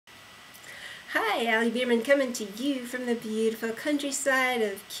Hi, Bierman coming to you from the beautiful countryside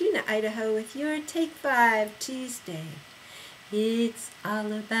of Kuna, Idaho with your Take 5 Tuesday. It's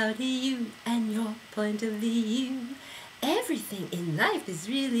all about you and your point of view. Everything in life is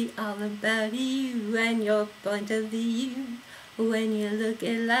really all about you and your point of view. When you look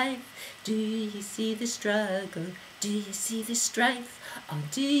at life, do you see the struggle? Do you see the strife? Or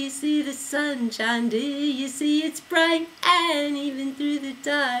do you see the sunshine? Do you see it's bright? And even through the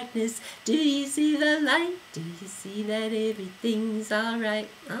darkness, do you see the light? Do you see that everything's alright?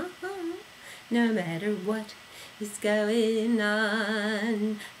 No matter what is going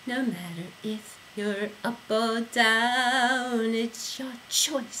on, no matter if you're up or down, it's your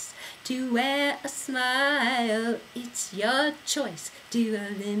choice to wear a smile. It's your choice to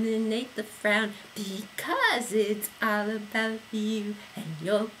eliminate the frown, because it's all about you and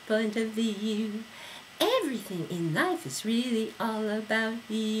your point of view. Everything in life is really all about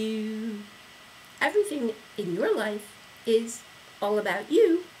you. Everything in your life is all about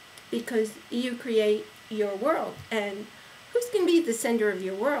you because you create your world. And who's going to be the center of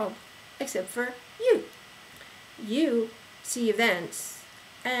your world except for you? You see events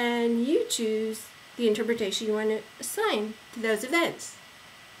and you choose the interpretation you want to assign to those events.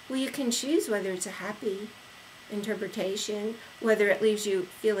 Well, you can choose whether it's a happy interpretation, whether it leaves you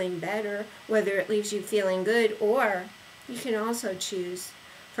feeling better, whether it leaves you feeling good, or you can also choose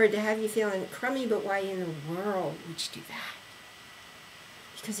for it to have you feeling crummy. But why in the world would you do that?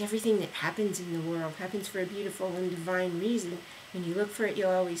 Because everything that happens in the world happens for a beautiful and divine reason. When you look for it, you'll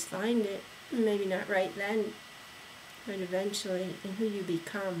always find it. Maybe not right then, but eventually in who you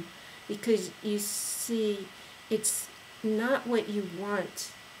become. Because you see, it's not what you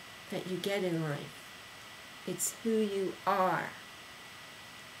want that you get in life. It's who you are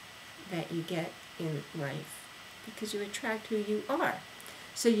that you get in life. Because you attract who you are.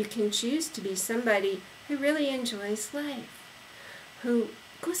 So you can choose to be somebody who really enjoys life, who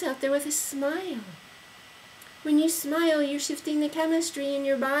goes out there with a smile. When you smile, you're shifting the chemistry in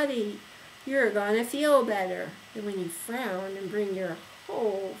your body. You're going to feel better than when you frown and bring your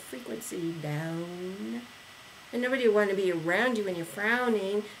whole frequency down. And nobody will want to be around you when you're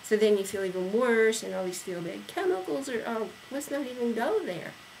frowning, so then you feel even worse, and all these feel-bad chemicals are, let's not even go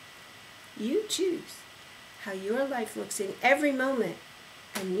there. You choose how your life looks in every moment,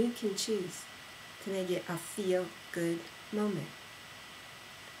 and you can choose to make it a feel-good moment.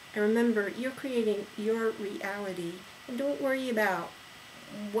 And remember, you're creating your reality, and don't worry about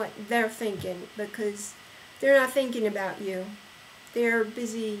what they're thinking, because they're not thinking about you. They're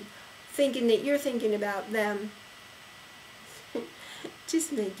busy thinking that you're thinking about them.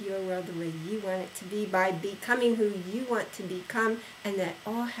 Just make your world the way you want it to be by becoming who you want to become, and that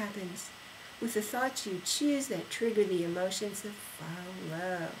all happens with the thoughts you choose that trigger the emotions that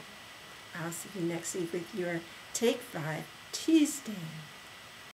follow. I'll see you next week with your Take 5 Tuesday.